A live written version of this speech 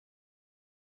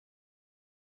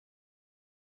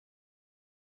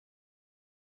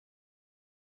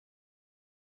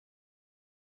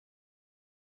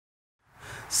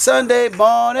Sunday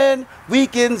morning,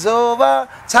 weekend's over.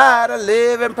 Tired of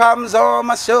living, problems on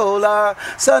my shoulder.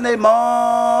 Sunday morning.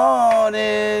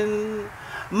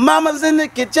 Mama's in the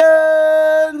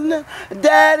kitchen,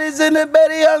 daddy's in the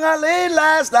bed, he hung out late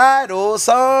last night. Oh,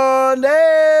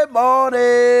 Sunday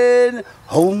morning,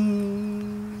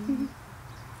 home.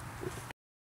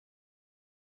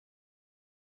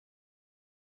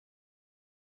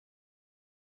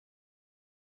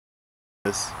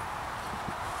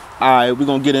 Alright, we're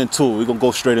gonna get into it. We're gonna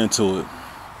go straight into it.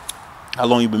 How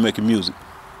long you been making music?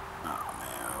 Oh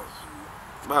man,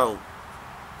 about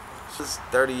just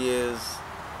 30 years.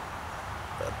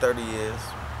 About 30 years.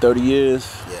 30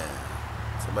 years? Yeah.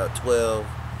 It's about 12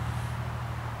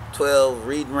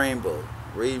 reading Rainbow.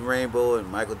 Reading Rainbow and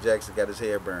Michael Jackson got his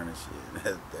hair burned and shit.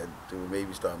 That made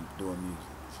me start doing music.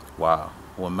 Wow.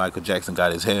 When Michael Jackson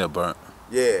got his hair burnt.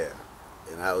 Yeah.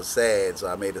 And I was sad, so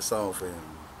I made a song for him.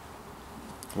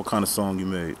 What kind of song you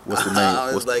made? What's the name?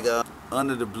 It was like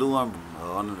Under the Blue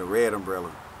Umbrella, Under the Red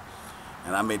Umbrella.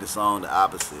 And I made the song the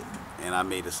opposite. And I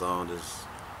made the song just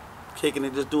kicking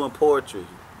it, just doing poetry.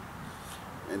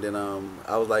 And then I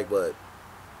was like, what,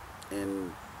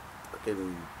 in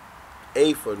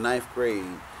 8th or 9th grade,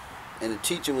 and the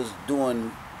teacher was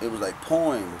doing, it was like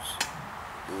poems.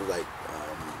 It was like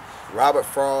Robert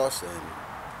Frost and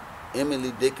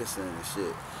Emily Dickinson and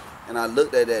shit. And I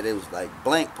looked at that, it was like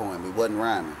blank poem, it wasn't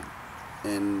rhyming.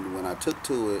 And when I took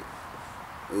to it,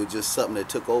 it was just something that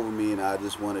took over me, and I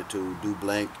just wanted to do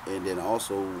blank. And then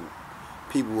also,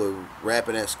 people were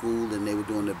rapping at school and they were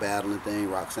doing the battling thing,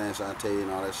 Roxanne Shante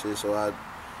and all that shit. So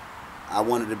I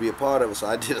wanted to be a part of it. So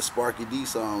I did a Sparky D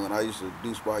song, and I used to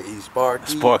do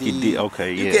Sparky D.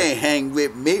 Okay, yeah. You can't hang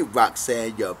with me,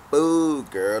 Roxanne, you fool,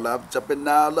 girl. I'm jumping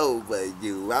all over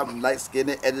you. I'm light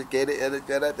skinned, educated, I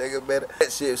think it better.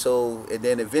 That shit. So, and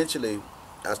then eventually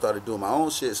I started doing my own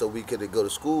shit so we could go to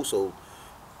school. So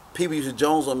people used to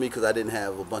Jones on me because I didn't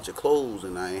have a bunch of clothes,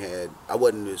 and I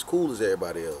wasn't as cool as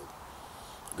everybody else.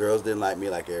 Girls didn't like me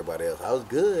like everybody else. I was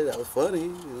good, I was funny, you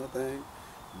know what I'm saying?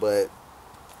 But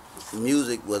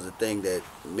music was the thing that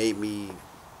made me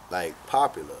like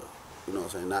popular, you know what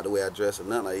I'm saying? Not the way I dress or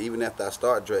nothing. Like, even after I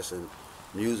started dressing,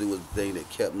 music was the thing that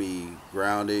kept me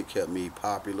grounded, kept me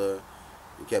popular,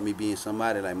 and kept me being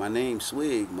somebody. Like, my name's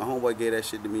Swig. My homeboy gave that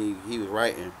shit to me. He was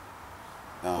writing.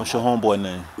 What's your homeboy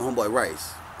name? My homeboy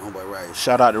Rice. Homeboy Rice.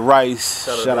 Shout out to Rice.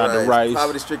 Shout out to Rice.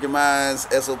 Poverty Stricken Minds,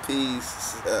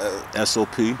 SOPs.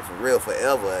 SOP. For real,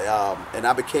 forever. And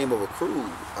I became of a crew.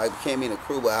 I became in a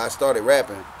crew, but I started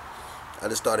rapping. I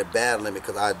just started battling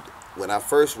because when I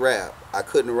first rapped, I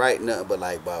couldn't write nothing but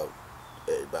like about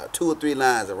 2 or 3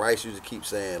 lines, and Rice used to keep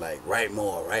saying like, write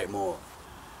more, write more.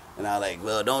 And I was like,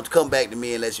 well, don't come back to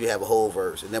me unless you have a whole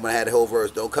verse. And then when I had the whole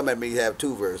verse, don't come at me, you have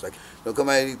 2 verses. Like, don't come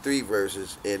at me 3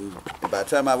 verses. And by the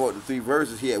time I wrote the 3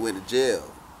 verses, he had went to jail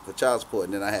for child support.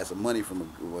 And then I had some money from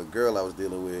a girl I was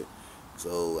dealing with.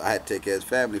 So I had to take care of his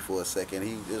family for a second.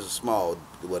 He was small,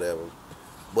 whatever.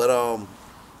 But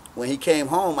when he came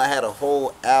home, I had a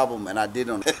whole album, and I did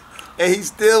it on it. And he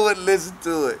still wouldn't listen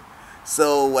to it.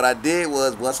 So what I did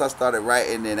was, once I started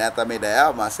writing, and after I made that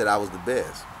album, I said I was the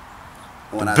best.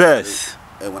 And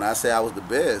when I say I was the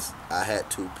best, I had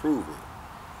to prove it.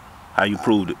 How you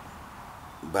proved it?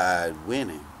 By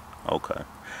winning. Okay.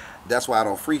 That's why I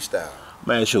don't freestyle.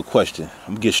 Man, ask you a question.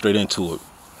 I'm gonna get straight into it.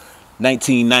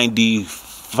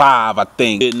 1995, I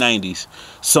think, mid-90s.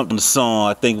 Something song,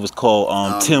 I think it was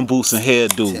called Tim Boots and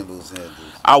Hairdo. Tim Boots and Hairdo.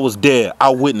 I was there.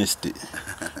 I witnessed it.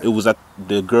 It was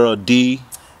the girl D.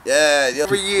 Yeah,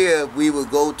 every year we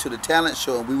would go to the talent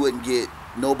show, and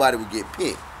nobody would get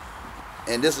picked.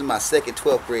 And this is my second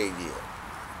 12th grade year.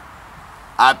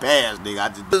 I passed,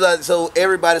 nigga. So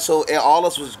all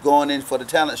us was going in for the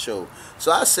talent show.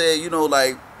 So I said, you know,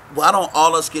 like, why don't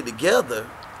all us get together?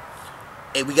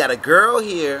 And we got a girl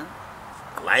here,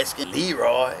 a light-skinned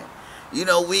Leroy. You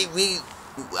know,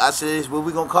 I said, what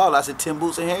we gonna call her? I said, Tim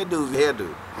Boots and Hairdo.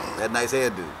 That nice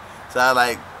hairdo. So I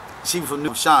like, she was from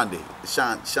Shonda.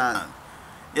 Sean.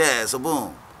 Yeah, so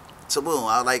boom. I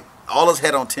was like, all us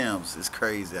had on Timbs. It's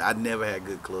crazy. I never had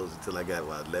good clothes until I got,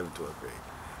 11th, 12th grade.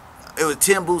 It was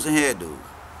Tim Boots and Hairdo.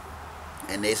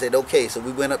 And they said, okay, so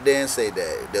we went up there and said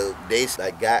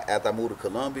that. After I moved to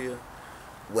Columbia,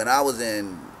 when I was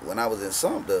in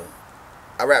Sumter,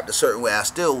 I rapped a certain way. I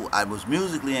was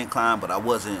musically inclined, but I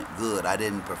wasn't good. I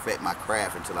didn't perfect my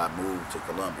craft until I moved to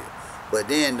Columbia. But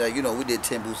then, we did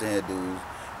Tim Boots and Hairdos.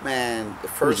 Man, the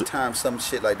first time some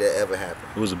shit like that ever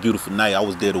happened. It was a beautiful night. I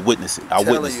was there to witness it. I'm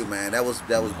telling you, man, that was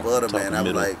butter, man. I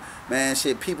was like, man,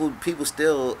 shit, people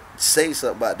still say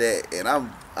something about that, and I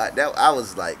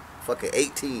was like fucking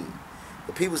 18,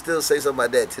 but people still say something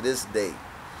about that to this day.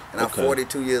 And I'm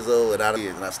 42 years old, and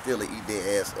I still eat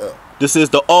their ass up. This is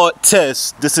the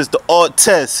Arttest. This is the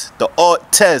Arttest. The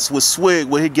Arttest with Swig.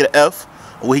 Will he get an F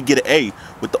or will he get an A?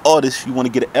 With the artist, you want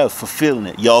to get an F for feeling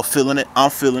it. Y'all feeling it. I'm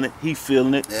feeling it. He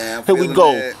feeling it. Yeah, I'm Here we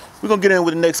go. that. We're going to get in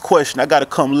with the next question. I got to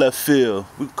come left field.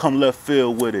 We can come left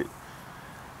field with it.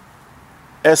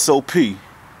 SOP.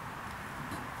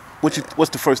 What's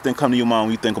the first thing come to your mind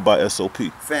when you think about SOP?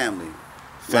 Family.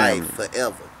 Life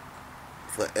forever.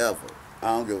 Forever. I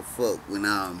don't give a fuck when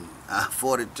I'm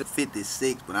 40 to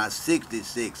 56, when I'm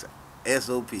 66,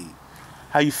 SOP.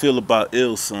 How you feel about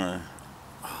Ill Son?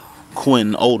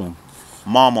 Quentin Odom,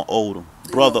 Mama Odom,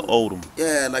 brother Odom.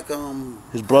 Yeah, like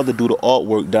his brother do the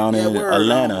artwork down in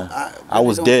Atlanta. I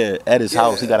was there at his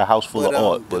house. He got a house full of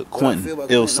art. But Quentin,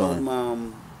 Ill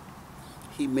Son.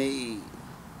 He made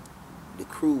the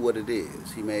crew what it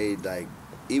is. He made, like,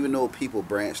 even though people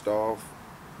branched off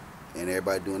and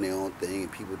everybody doing their own thing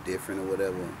and people different or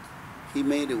whatever, he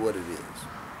made it what it is.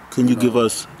 Can you give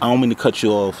us, I don't mean to cut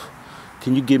you off,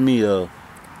 can you give me a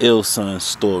Ill Son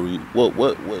story?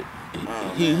 What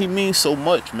he means so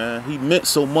much, man. He meant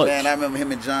so much. Man, I remember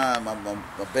him and John, my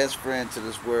best friend to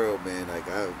this world, man. Like,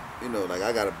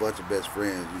 I got a bunch of best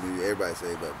friends, everybody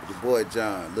say, but the boy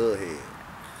John, little head.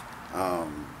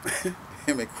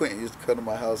 Him and Quentin used to come to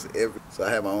my house so I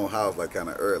had my own house like kind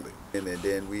of early, and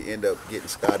then we end up getting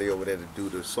Scotty over there to do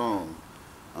the song.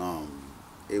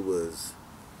 It was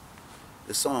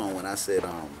the song when I said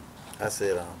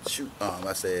shoot,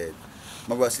 I said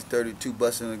my Rusty 32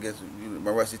 busting against my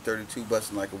Rusty 32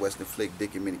 busting like a Western flick,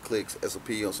 Dick and many clicks, SOP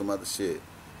on some other shit.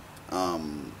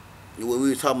 When we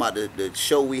were talking about the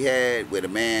show we had where the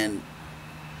man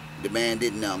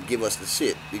didn't give us the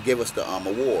shit. He gave us the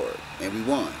award and we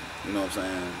won. You know what I'm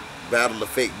saying? Battle of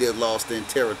Fake Dead Lost in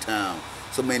Terror Town.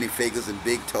 So many fakers and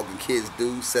big talking kids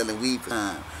do selling weed for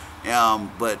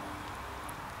time. But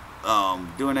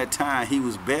during that time he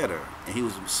was better and he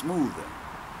was smoother.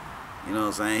 You know what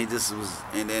I'm saying? He just was,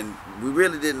 and then we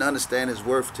really didn't understand his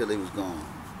worth till he was gone.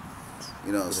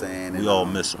 You know what I'm saying? We all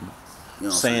miss him. You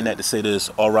know saying that to say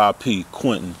this, R.I.P.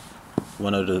 Quentin,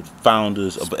 one of the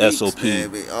founders of SOP.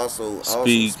 Man, also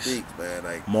speaks, man.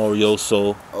 Like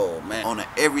Morioso. Oh man, on an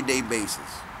everyday basis.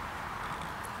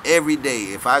 Every day,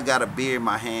 if I got a beer in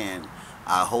my hand,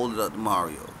 I hold it up to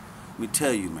Mario. Let me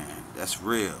tell you, man, that's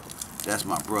real. That's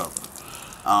my brother.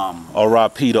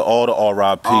 R.I.P. to all the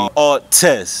R.I.P.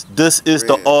 Arttest. This is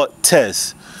the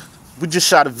Arttest. We just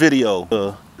shot a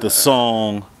video. The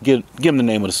song. Give him the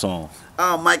name of the song.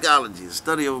 Micology,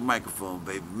 study of a microphone,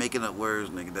 baby. Making up words,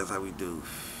 nigga. That's how we do.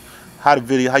 How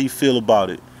you feel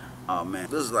about it? Oh man,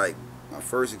 this is like my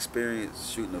first experience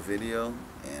shooting a video,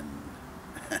 and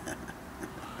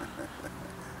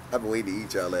I've been waiting to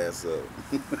eat y'all ass up.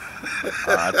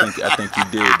 I think you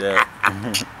did that.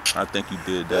 I think you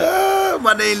did that.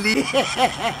 My name Lee.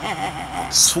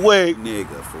 Swig.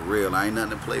 Nigga, for real. I ain't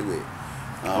nothing to play with.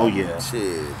 Oh yeah.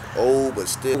 Shit. Old, but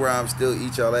still where I'm still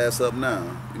eat y'all ass up now.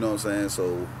 You know what I'm saying?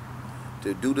 So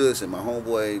to do this and my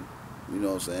homeboy, you know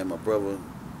what I'm saying, my brother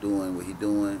doing what he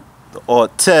doing. The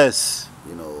Arttest.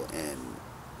 You know, and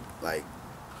like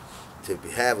to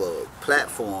have a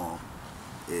platform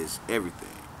is everything.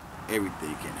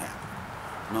 Everything can happen.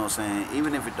 You know what I'm saying?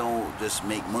 Even if it don't just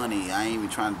make money, I ain't even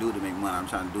trying to do it to make money. I'm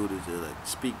trying to do it to like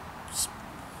speak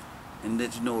and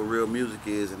let you know what real music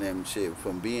is, and then shit,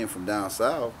 from being from down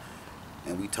south,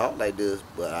 and we talk like this,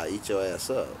 but I eat your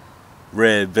ass up.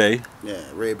 Red Bay. Yeah,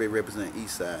 Red Bay represent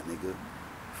East Side, nigga.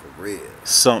 For real.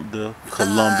 Sumter,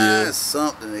 Columbia.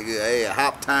 Something, nigga. Hey,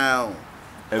 Hoptown.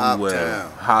 Everywhere.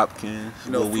 Hopkins.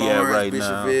 You know, where we Florence, at right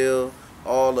Bishopville, now.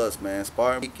 All us, man.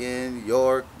 Spartan,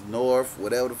 York, North,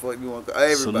 whatever the fuck you want to call.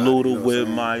 Everybody. Saluda, you know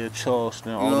Whitmire,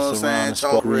 Charleston, all the surroundings,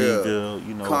 Greenville,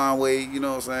 you know. Conway, you know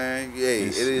what I'm saying? Yeah,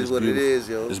 it is what it is,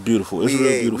 yo. It's beautiful. It's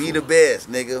real beautiful. We the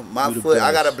best, nigga. My foot,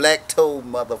 I got a black toe,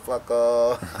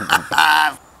 motherfucker.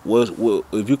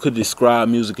 If you could describe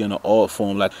music in an art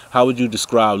form, like how would you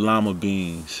describe Lima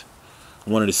Beans,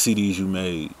 one of the CDs you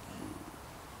made?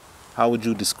 How would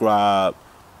you describe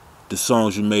the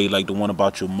songs you made, like the one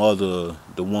about your mother,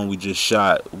 the one we just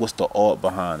shot? What's the art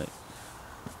behind it?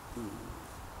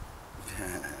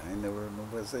 I ain't never heard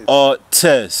nobody say that.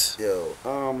 Arttest.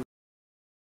 Yo,